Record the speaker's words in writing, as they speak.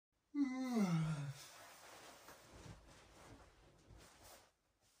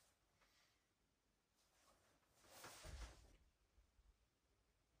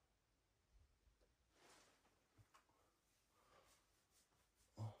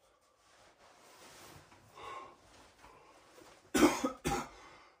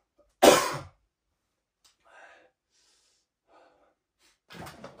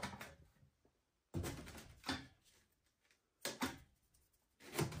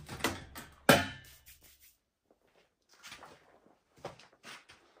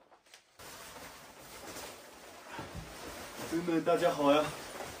友们，大家好呀！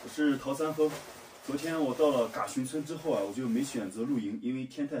我是陶三丰。昨天我到了嘎寻村之后啊，我就没选择露营，因为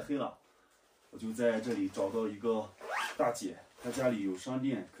天太黑了。我就在这里找到一个大姐，她家里有商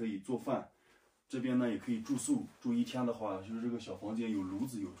店可以做饭，这边呢也可以住宿。住一天的话，就是这个小房间有炉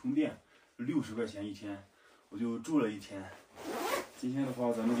子有充电，60块钱一天，我就住了一天。今天的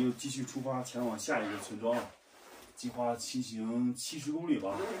话，咱们就继续出发前往下一个村庄了，计划骑行70公里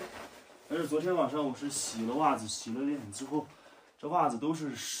吧。但是昨天晚上我是洗了袜子，洗了脸之后，这袜子都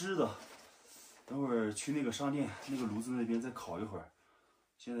是湿的。等会儿去那个商店，那个炉子那边再烤一会儿。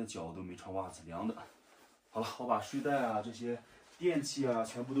现在脚都没穿袜子，凉的。好了，我把睡袋啊、这些电器啊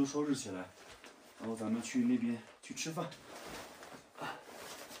全部都收拾起来，然后咱们去那边去吃饭。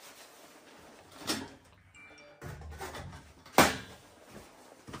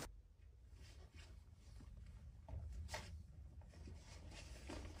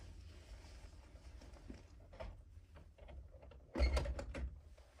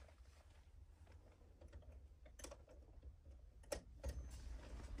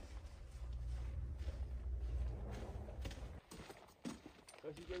小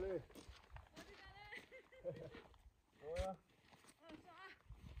姐嘞，我呀，走啊，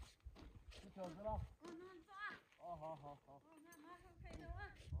吃饺子了，走啊，哦，好，马上开走啊，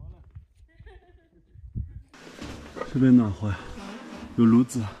好嘞。这边暖和呀，有炉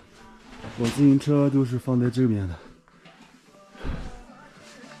子，我自行车都是放在这边的。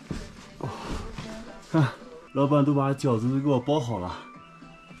哦，看，老板都把饺子都给我包好了，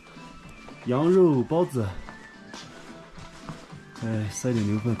羊肉包子。塞点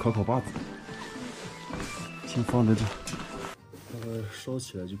牛粪，烤把子，先放在这，待会烧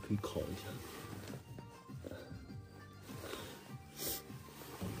起来就可以烤一下。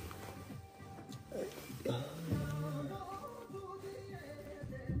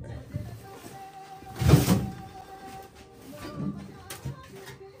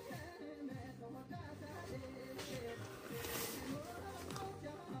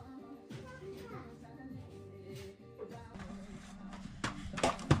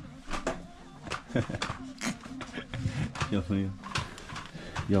小朋友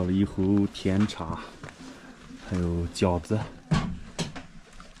要了一壶甜茶，还有饺子。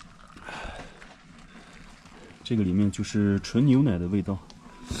这个里面就是纯牛奶的味道，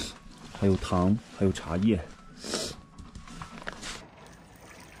还有糖，还有茶叶。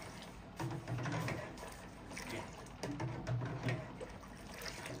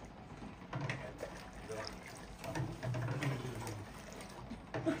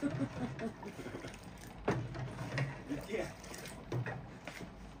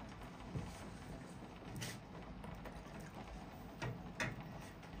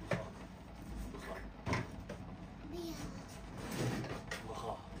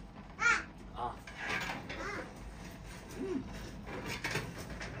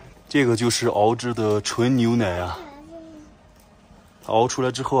这个就是熬制的纯牛奶啊，它熬出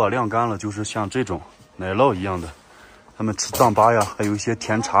来之后啊，晾干了就是像这种奶酪一样的。他们吃藏粑呀，还有一些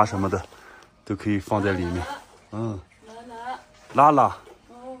甜茶什么的，都可以放在里面。拉拉，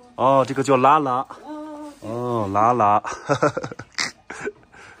哦，这个叫拉拉，哦，拉拉，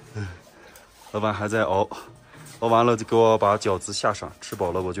老板还在熬，熬完了就给我把饺子下上，吃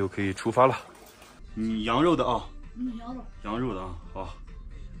饱了我就可以出发了。羊肉的啊，羊肉的啊，好。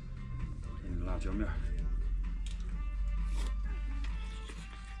辣椒面，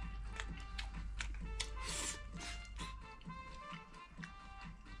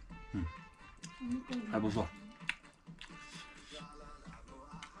还不错。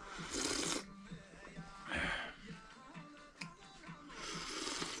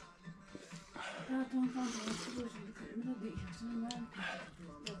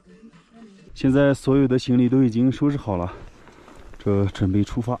现在所有的行李都已经收拾好了，这准备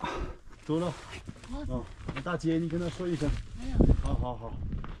出发。走了，哦，大姐，你跟他说一声。好，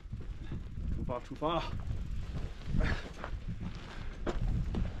出发。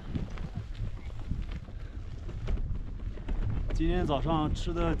今天早上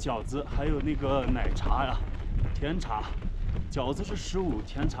吃的饺子，还有那个奶茶呀，甜茶，饺子是15，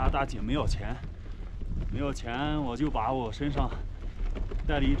甜茶大姐没要钱，我就把我身上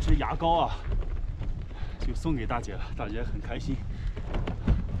带了一支牙膏啊，就送给大姐了，大姐很开心。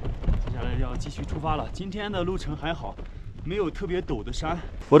接下来要继续出发了。今天的路程还好，没有特别陡的山。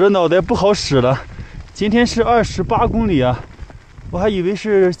我这脑袋不好使了，今天是28公里啊，我还以为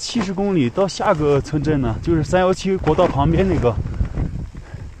是70公里到下个村镇呢，就是317国道旁边那个。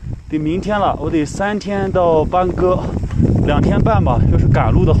得明天了，我得3天到班戈，2天半吧。要是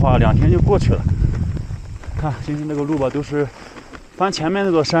赶路的话，2天就过去了。看今天那个路吧，都是翻前面那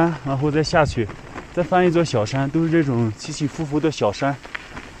座山，然后再下去，再翻一座小山，都是这种起起伏伏的小山。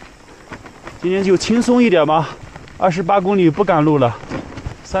今天就轻松一点吧，28公里不赶路了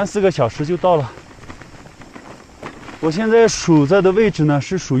，3、4个小时就到了。我现在所在的位置呢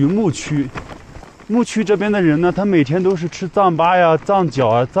是属于牧区，牧区这边的人呢，他每天都是吃藏粑呀、藏饺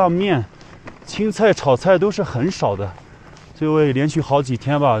啊、藏面、青菜、炒菜都是很少的，所以我也连续好几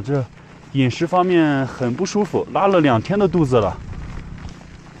天吧，这饮食方面很不舒服，拉了2天的肚子了。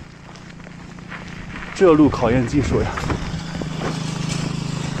这路考验技术呀！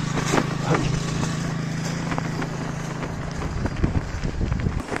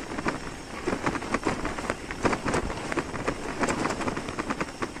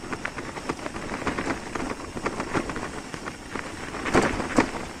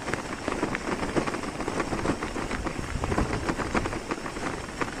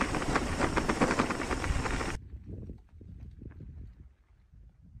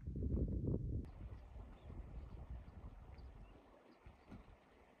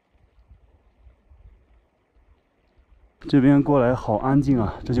这边过来好安静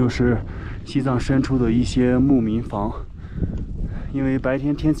啊，这就是西藏深处的一些牧民房。因为白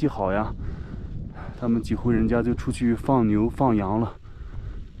天天气好呀，他们几户人家就出去放牛放羊了。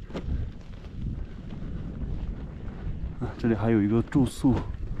这里还有一个住宿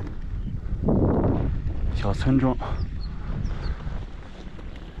小村庄。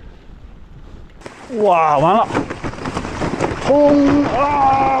哇，完了！轰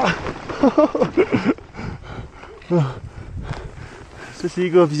啊！这是一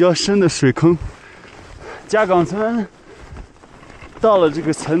个比较深的水坑。加岗村到了这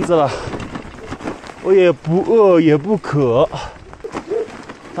个村子了，我也不饿也不渴。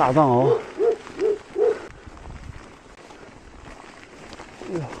大藏獒，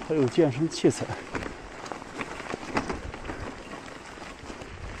哎呀，还有健身器材。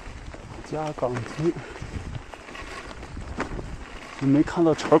加岗村，没看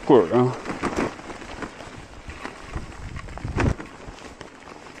到茶馆啊。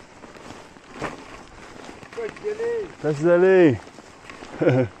在这里，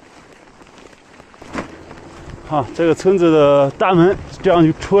好，这个村子的大门这样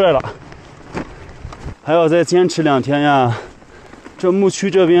就出来了。还要再坚持2天呀！这牧区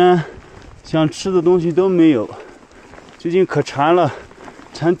这边想吃的东西都没有，最近可馋了，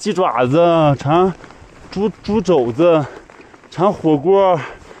馋鸡爪子，馋猪肘子，馋火锅、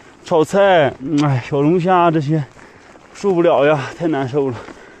炒菜，小龙虾这些，受不了呀，太难受了。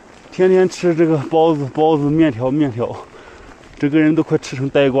天天吃这个包子、面条，整个人都快吃成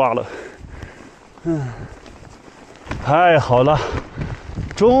呆瓜了。太好了，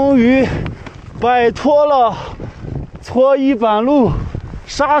终于摆脱了搓衣板路、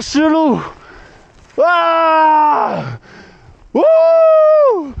沙石路。啊！呜！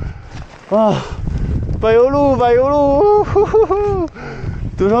啊！柏油路，呼呼呼，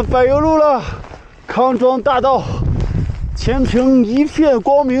走上柏油路了，康庄大道。前程一片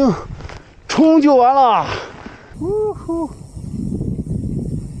光明，冲就完了。呜呼！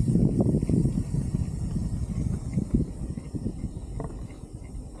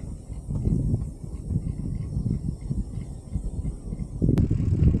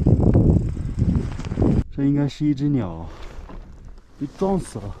这应该是一只鸟，被撞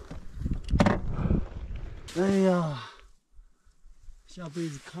死了。哎呀，下辈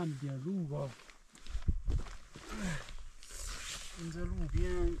子看着点路吧。你在路边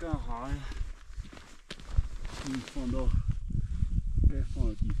干啥呀？放到该放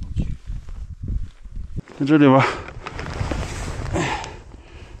的地方去。在这里边，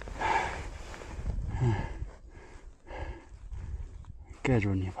盖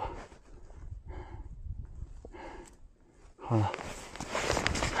住你吧。好了。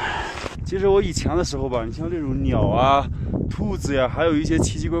其实我以前的时候吧，你像这种鸟啊、兔子呀，还有一些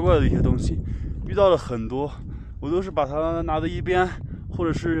奇奇怪怪的一些东西，遇到了很多。我都是把它拿到一边，或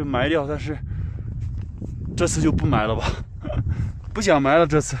者是埋掉，但是这次就不埋了吧，不想埋了。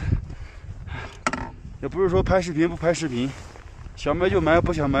这次也不是说拍视频不拍视频，想埋就埋，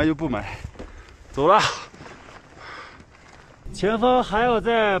不想埋就不埋。走了，前方还要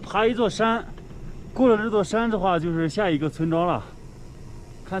再爬一座山，过了这座山的话，就是下一个村庄了。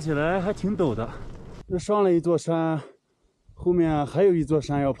看起来还挺陡的，这上了一座山，后面还有一座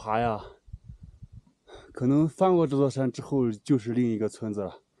山要爬呀。可能翻过这座山之后，就是另一个村子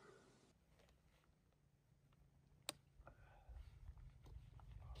了。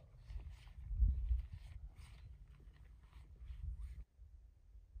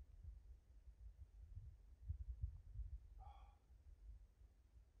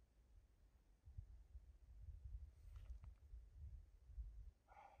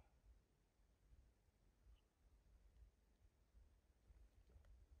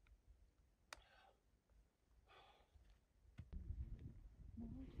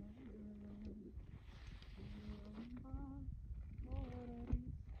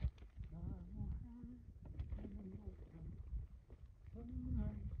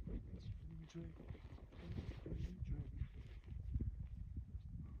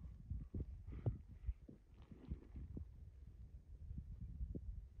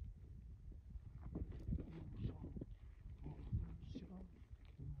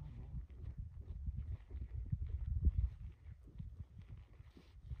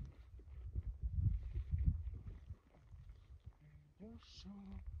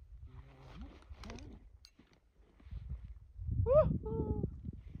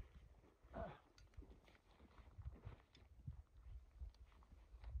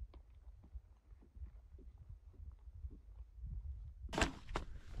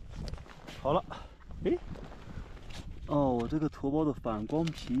好了，哎，哦，我这个驼包的反光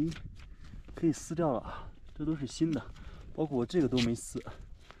皮可以撕掉了，这都是新的，包括我这个都没撕，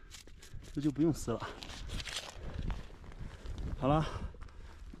这就不用撕了。好了，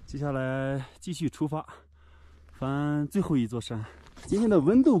接下来继续出发，翻最后一座山。今天的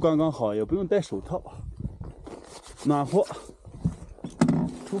温度刚刚好，也不用戴手套，暖和。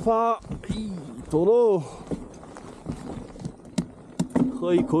出发，走喽！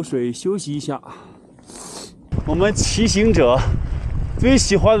喝一口水，休息一下。我们骑行者最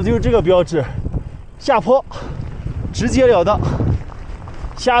喜欢的就是这个标志，下坡，直截了当，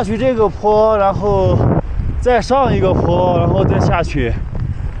下去这个坡，然后再上一个坡，然后再下去，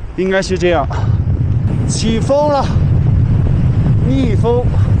应该是这样。起风了，逆风。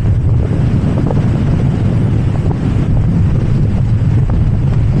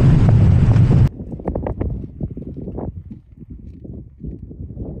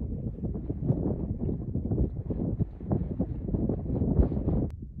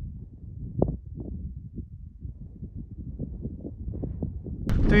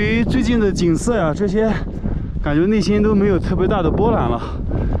对于最近的景色呀，这些感觉内心都没有特别大的波澜了。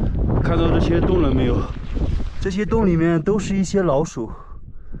看到这些洞了没有？这些洞里面都是一些老鼠，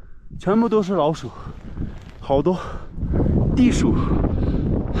全部都是老鼠，好多地鼠。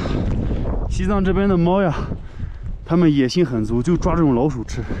西藏这边的猫呀，它们野性很足，就抓这种老鼠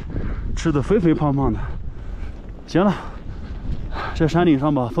吃，吃的肥肥胖胖的。行了，这山顶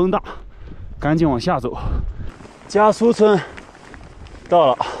上吧，风大，赶紧往下走。加苏村到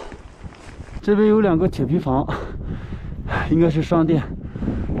了，这边有2个铁皮房，应该是商店，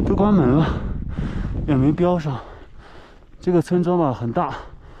都关门了，也没标上。这个村庄吧很大，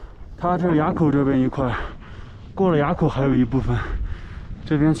它这垭口这边一块，过了垭口还有一部分，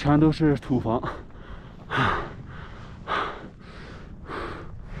这边全都是土房。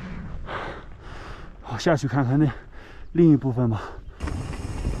好，下去看看那另一部分吧。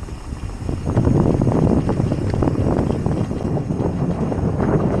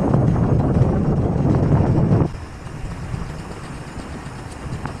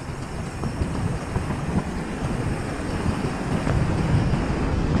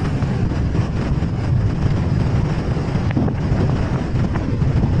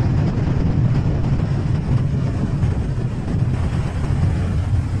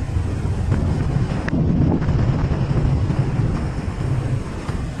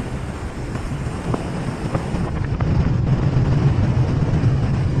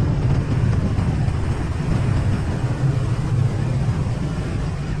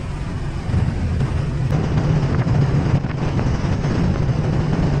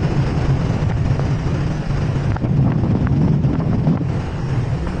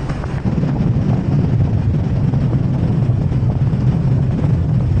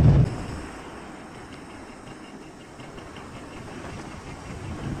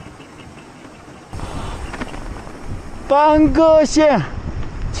班戈县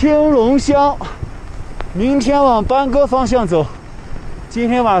青龙乡，明天往班戈方向走。今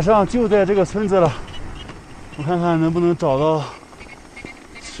天晚上就在这个村子了，我看看能不能找到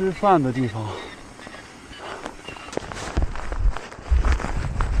吃饭的地方。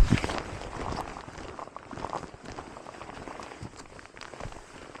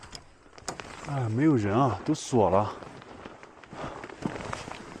哎，没有人啊，都锁了。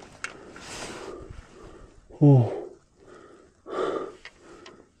哦。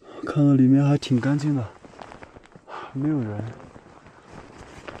看到里面还挺干净的，没有人。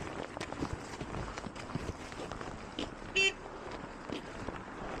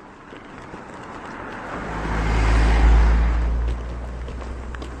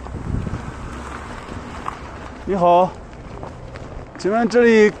你好，请问这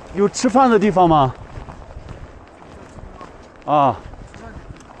里有吃饭的地方吗？啊，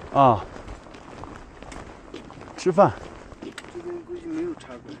啊，吃饭。这边估计没有茶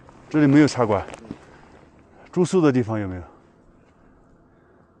馆。这里没有茶馆。住宿的地方有没有？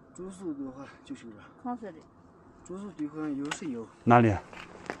住宿的话就是这。康水里。住宿地方有是有。哪里？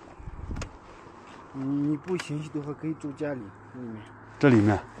你不嫌弃的话，可以住家里面。这里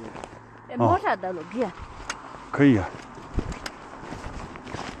面？没啥的路边。可以啊。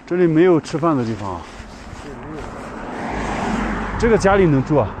这里没有吃饭的地方啊。对，没有。这个家里能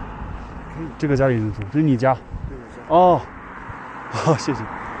住啊？可以。这个家里能住，这是你家？对，我家。哦，好，谢谢。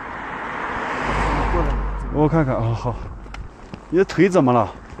过来。我看看啊，好。你的腿怎么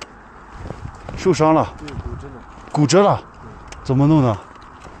了？受伤了？对，骨折了。骨折了？怎么弄的？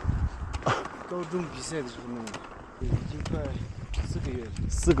高中比赛的时候弄的，已经快4个月了。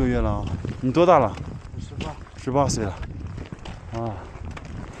4个月了啊！你多大了18。18岁了。啊。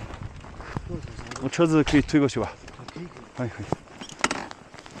我车子可以推过去吧？可以。可以。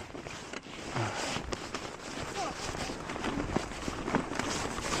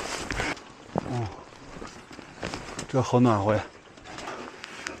哦，这好暖和呀！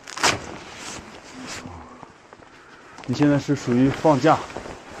你现在是属于放假、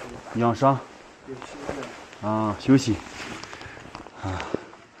养伤啊，休息啊。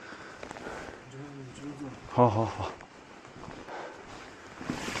好。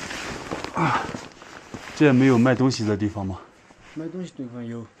啊，这也没有卖东西的地方吗？卖东西地方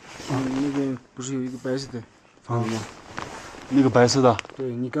有，那边不是有一个白色的房子吗？那个白色的？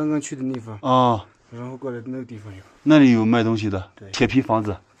对，你刚刚去的那方。啊。然后过来的那个地方有。那里有卖东西的？对。铁皮房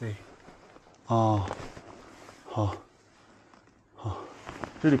子。对。哦，好。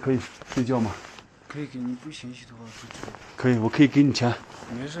这里可以睡觉吗？可以，你不嫌弃的话就这个。可以，我可以给你钱。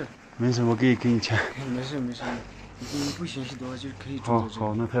没事，我可以给你钱。没事，你不嫌弃的话就可以住在这。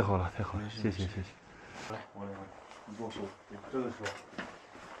好，那太好了，谢谢。来，我来，你给我收。这个是吧？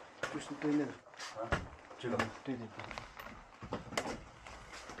就是对那个。啊，这个。对。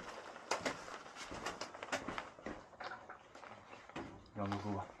2个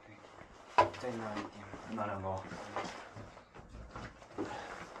够吧？对。再拿一点。拿2个啊。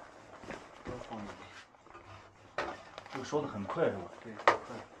多放一点。这个烧的很快是吧？对，很快。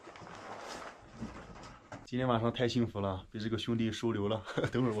今天晚上太幸福了，被这个兄弟收留了。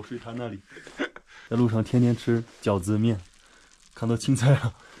等会儿我睡他那里。在路上天天吃饺子面，看到青菜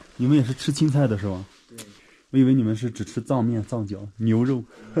了。你们也是吃青菜的是吧？对。我以为你们是只吃藏面、藏饺、牛肉。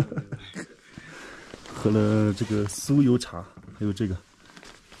喝了这个酥油茶，还有这个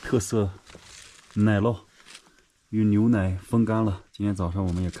特色奶酪，用牛奶风干了。今天早上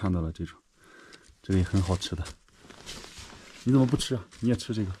我们也看到了这种，这个也很好吃的。你怎么不吃啊？你也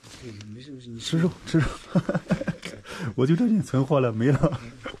吃这个？对，没事，你吃肉。我就这点存货了，没了，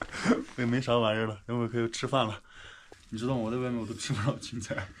我也没啥玩意儿了，等会可以吃饭了。你知道我在外面我都吃不上青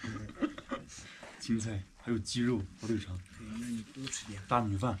菜，青菜还有鸡肉、火腿肠，对，那你多吃点。大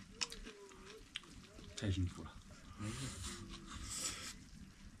米饭，太幸福了。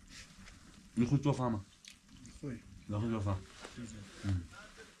你会做饭吗？会。然后做饭？对。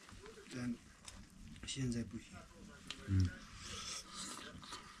但现在不行。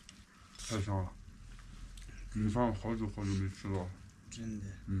太香了，米饭好久没吃了。真的。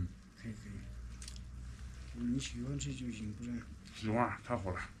可以。你喜欢吃就行，不然。喜欢，太好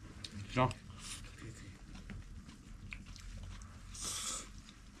了，香。可以。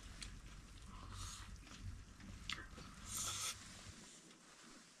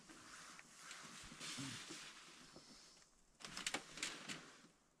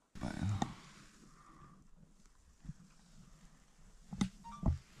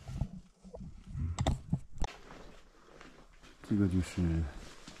这个就是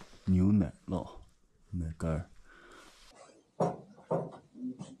牛奶酪、奶干儿。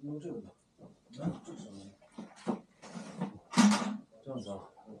用这个吧。这样子啊。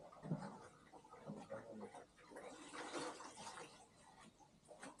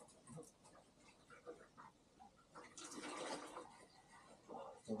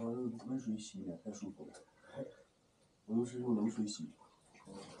早上用温水洗脸太舒服了，我都是用冷水洗。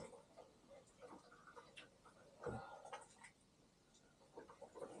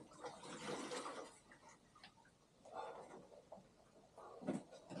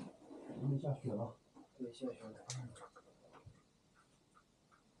下雪了。对，下雪了。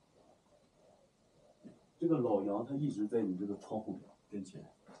这个老杨他一直在你这个窗户跟前。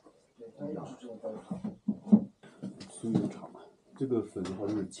对，他一直这么待着。酥油茶嘛，这个粉的话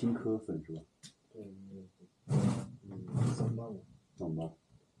就是青稞粉是吧？对。385。385，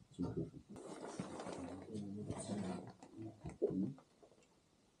青稞粉。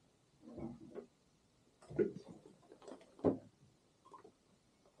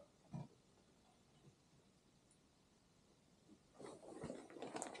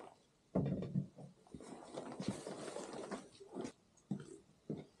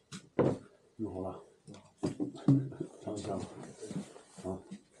弄好了，尝一下吧。啊，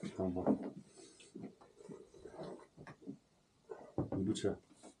尝吧。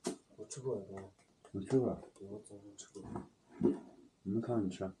吃过的。你吃过？我早上吃过。你们看到你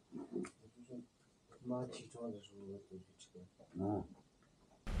吃？就是妈起床的时候我就去吃的。哦。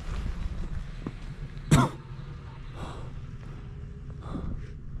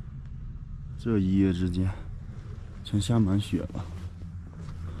这一夜之间，全下满雪了。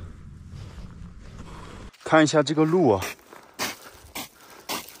看一下这个路啊，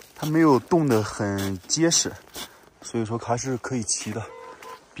它没有冻得很结实，所以说还是可以骑的。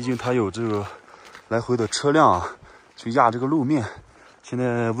毕竟它有这个来回的车辆啊，去压这个路面。现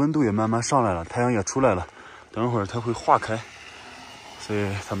在温度也慢慢上来了，太阳也出来了，等会儿它会化开，所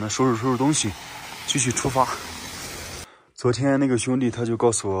以咱们收拾东西，继续出发。昨天那个兄弟他就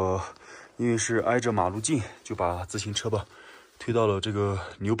告诉我，因为是挨着马路近，就把自行车吧推到了这个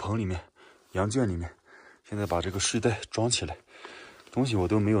牛棚里面、羊圈里面。现在把这个睡袋装起来，东西我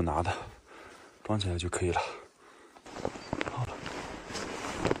都没有拿的，装起来就可以了。好了，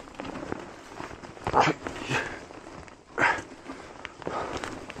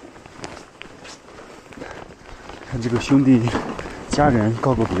看这个兄弟家人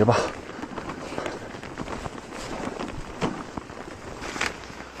告个别吧。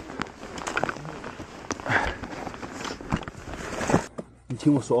你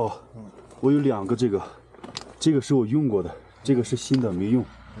听我说哦，我有2个这个是我用过的，这个是新的没用。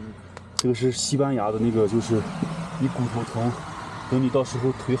这个是西班牙的那个，就是你骨头疼，等你到时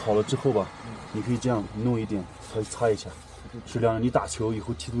候腿好了之后吧，你可以这样弄一点，擦一下，适量的。你打球以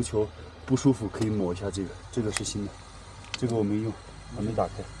后踢足球不舒服可以抹一下这个，这个是新的，这个我没用，还没打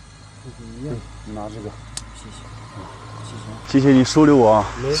开。对，你拿这个。谢谢。谢谢你收留我啊，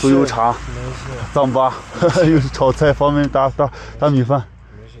酥油茶、藏粑，又是炒菜方面打米饭，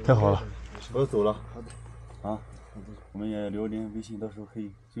太好了。我要走了。好的。啊，我们也留点微信，到时候可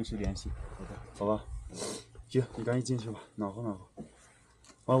以随时联系。好的。好吧。行，你赶紧进去吧，暖和暖和。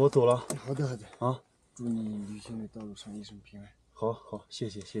啊，我走了。好的。啊，祝你旅行的道路上一生平安。好，谢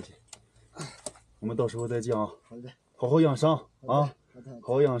谢。我们到时候再见啊。好的。好好养伤啊。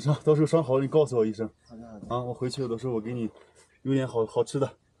好好养伤，到时候伤好了你告诉我一声。好的。啊，我回去的时候我给你有点好吃的。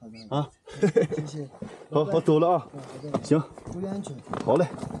好的。啊，谢谢。好，走了啊。好的。行。注意安全。好嘞。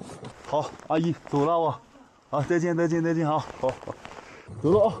好，阿姨走了我。啊，再见啊。好，走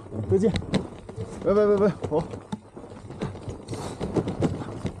了啊，再见。拜。好。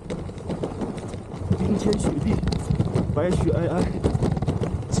冰天雪地，白雪皑皑，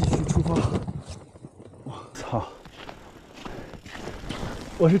继续出发。我操！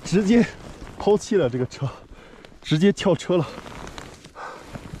我是直接抛弃了这个车，直接跳车了。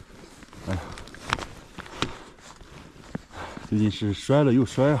哎呀，最近是摔了又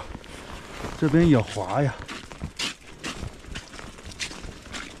摔啊，这边也滑呀。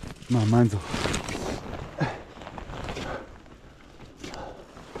慢慢走。哎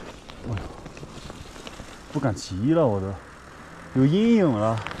呦，不敢骑了，我都有阴影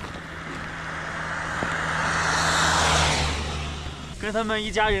了。跟他们一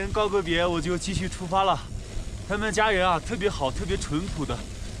家人告个别，我就继续出发了。他们家人啊，特别好，特别淳朴的，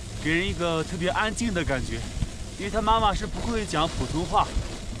给人一个特别安静的感觉。因为他妈妈是不会讲普通话，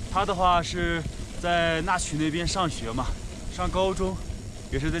他的话是在纳曲那边上学嘛，上高中，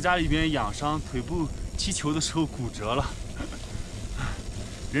也是在家里边养伤，腿部踢球的时候骨折了。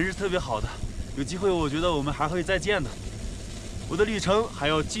人是特别好的，有机会我觉得我们还会再见的。我的旅程还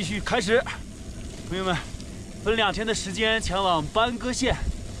要继续开始，朋友们。分2天的时间前往班戈县，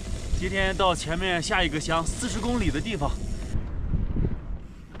今天到前面下一个乡40公里的地方。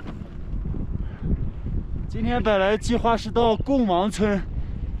今天本来计划是到贡王村，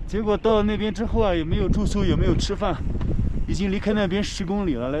结果到了那边之后啊，也没有住宿，也没有吃饭，已经离开那边10公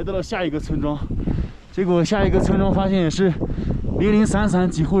里了，来到了下一个村庄。结果下一个村庄发现也是零零散散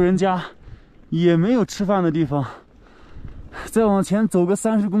几户人家，也没有吃饭的地方。再往前走个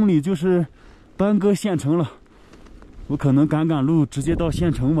30公里就是班戈县城了。我可能赶路，直接到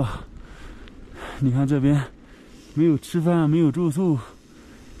县城吧。你看这边没有吃饭，没有住宿，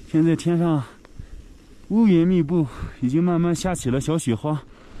现在天上乌云密布，已经慢慢下起了小雪花。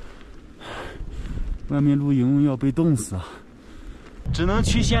外面露营要被冻死啊！只能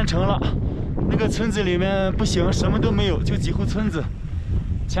去县城了。那个村子里面不行，什么都没有，就几户村子。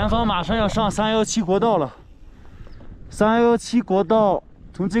前方马上要上317国道了。317国道。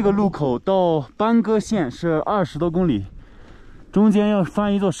从这个路口到班戈县是20多公里，中间要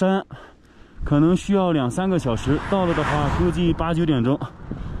翻一座山，可能需要2、3个小时。到了的话，估计8、9点钟。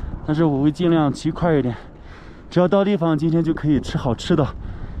但是我会尽量骑快一点，只要到地方，今天就可以吃好吃的，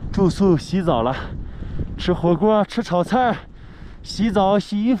住宿、洗澡了，吃火锅、吃炒菜、洗澡、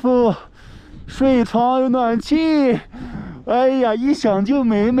洗衣服、睡床有暖气。哎呀，一想就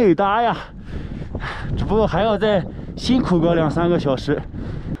美美哒呀！只不过还要再辛苦个2、3个小时。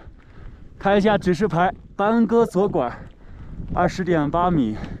看一下指示牌，班戈左拐20.8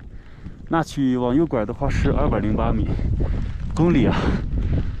米，那曲往右拐的话是208米公里啊。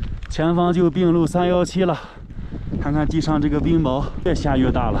前方就并路317了，看看地上这个冰雹越下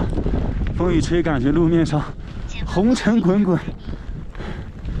越大了，风一吹，感觉路面上红尘滚滚，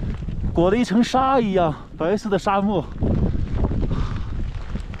裹得一层纱一样，白色的沙漠。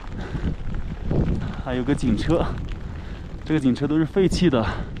还有个警车，这个警车都是废弃的。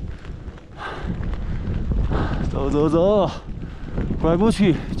走走走，拐过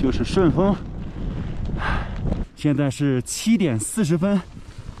去就是顺丰。现在是7点40分，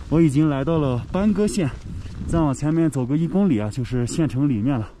我已经来到了班戈县，再往前面走个1公里啊，就是县城里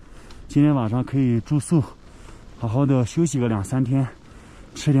面了。今天晚上可以住宿，好好的休息个2、3天，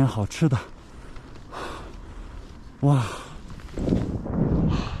吃点好吃的。哇，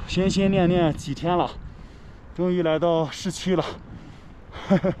心心念念几天了，终于来到市区了，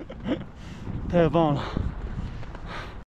太棒了！